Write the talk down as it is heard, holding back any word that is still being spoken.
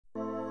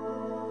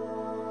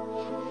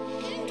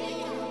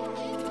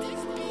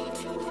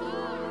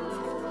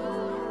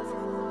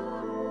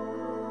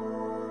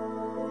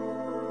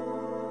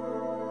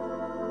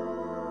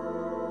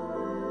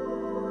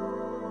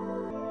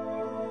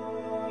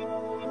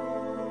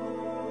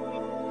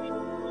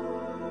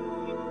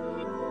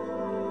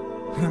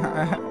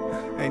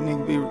Hey,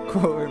 nigga be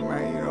recording,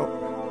 man, you know,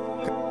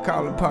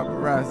 calling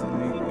paparazzi,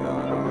 nigga, you know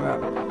what I'm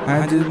about.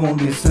 I just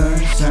want this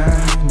sunshine,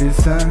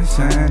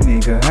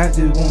 nigga. I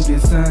just want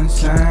this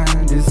sunshine,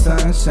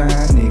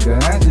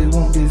 nigga. I just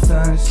want this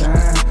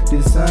sunshine,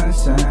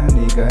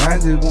 nigga. I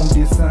just want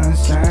this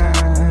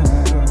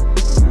sunshine.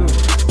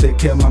 Take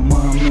care of my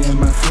mom and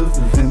my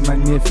sisters and my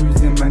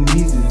nephews and my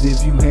nieces.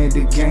 If you had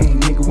the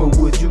game, nigga, what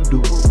would you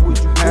do?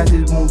 I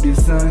just want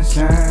this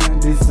sunshine,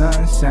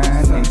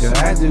 nigga.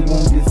 I just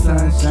want this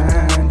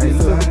sunshine. This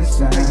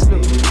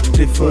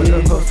for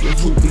the hustlers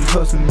who be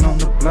hustling on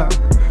the block,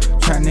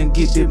 tryna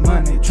get that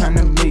money,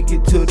 tryna make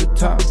it to the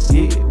top.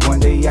 Yeah, one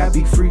day I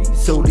be free,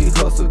 so this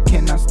hustle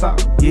cannot stop.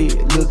 Yeah,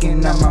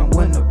 looking out my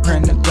window,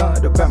 praying to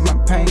God about my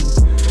pain.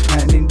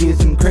 I done did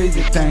some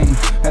crazy things,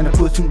 had to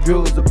put some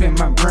drugs up in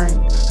my brain.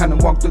 Had to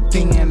walk the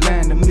thin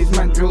line to mix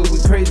my drugs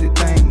with crazy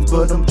things.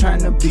 But I'm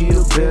tryna be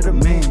a better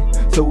man,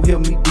 so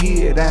help me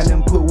be it. I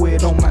done put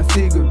weight on my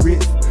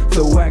cigarettes,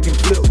 so I can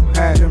flip.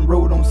 I done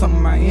wrote on some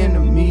of my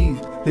enemies.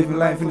 Living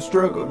life in the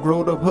struggle,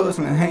 growed up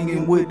hustling,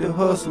 hanging with the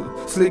hustler.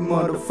 Slick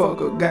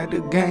motherfucker, got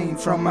the game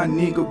from my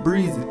nigga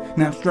Breezy.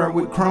 Now I'm strapped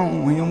with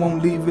chrome, and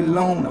won't leave it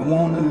alone. I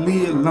wanna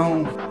live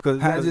alone,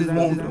 cause I just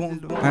want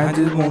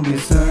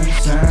this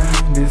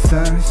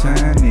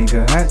sunshine,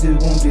 nigga. I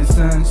just want this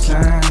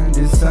sunshine,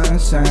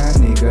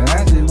 nigga.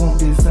 I just want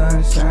this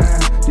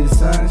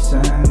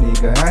sunshine,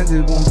 nigga. I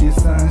just want this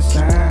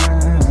sunshine.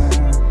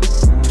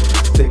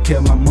 Take care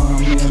of my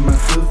mom and my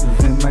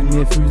sisters and my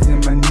nephews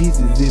and my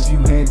nieces. If you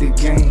had the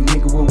game,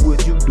 nigga, what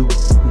would you do?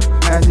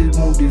 I just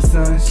want this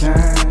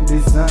sunshine,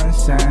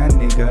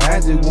 nigga. I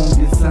just want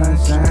this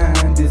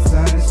sunshine,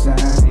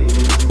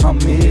 yeah. I'm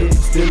here,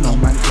 still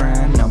on my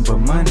grind, number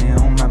money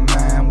on my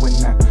mind. When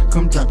I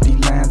come drop these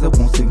lines, I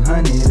want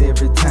 600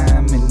 every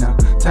time. And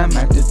time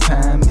after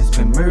time, it's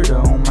been murder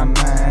on my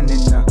mind.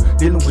 And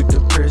dealing with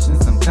depression,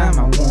 sometimes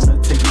I wanna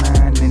take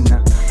mine. And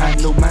I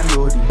know my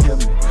Lord, He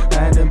helped me.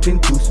 I done been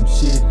through some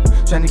shit,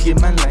 trying to get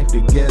my life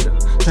together,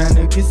 trying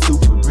to get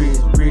super rich,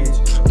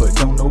 but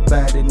don't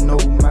nobody know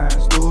my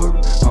story.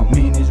 I'm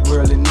in this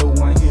world and no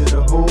one here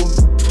to hold me.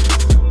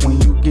 When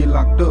you get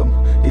locked up,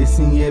 it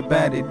seems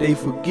everybody, they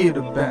forget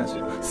about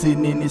you.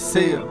 Sitting in this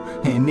cell,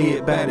 and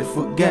everybody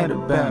forgot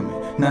about me.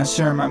 Not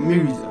sharing my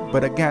music,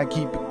 but I gotta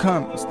keep it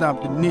coming.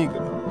 Stop the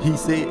nigga, he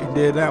said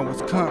that I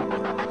was coming.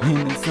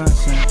 In the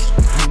sunshine,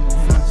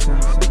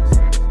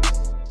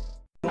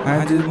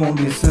 I just want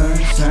this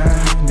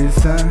sunshine,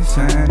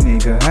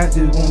 nigga. I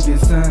just want this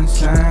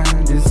sunshine,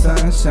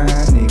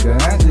 nigga.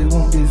 I just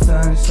want this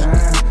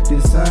sunshine,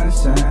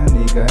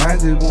 nigga. I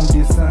just want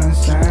this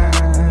sunshine.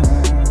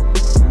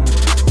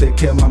 Take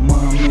care of my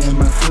mom and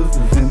my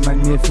sisters and my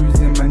nephews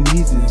and my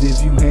nieces.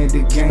 If you had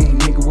the game,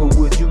 nigga, what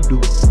would you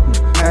do?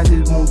 I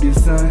just want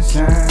this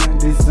sunshine,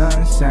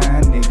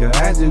 nigga.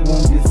 I just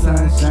want this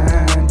sunshine.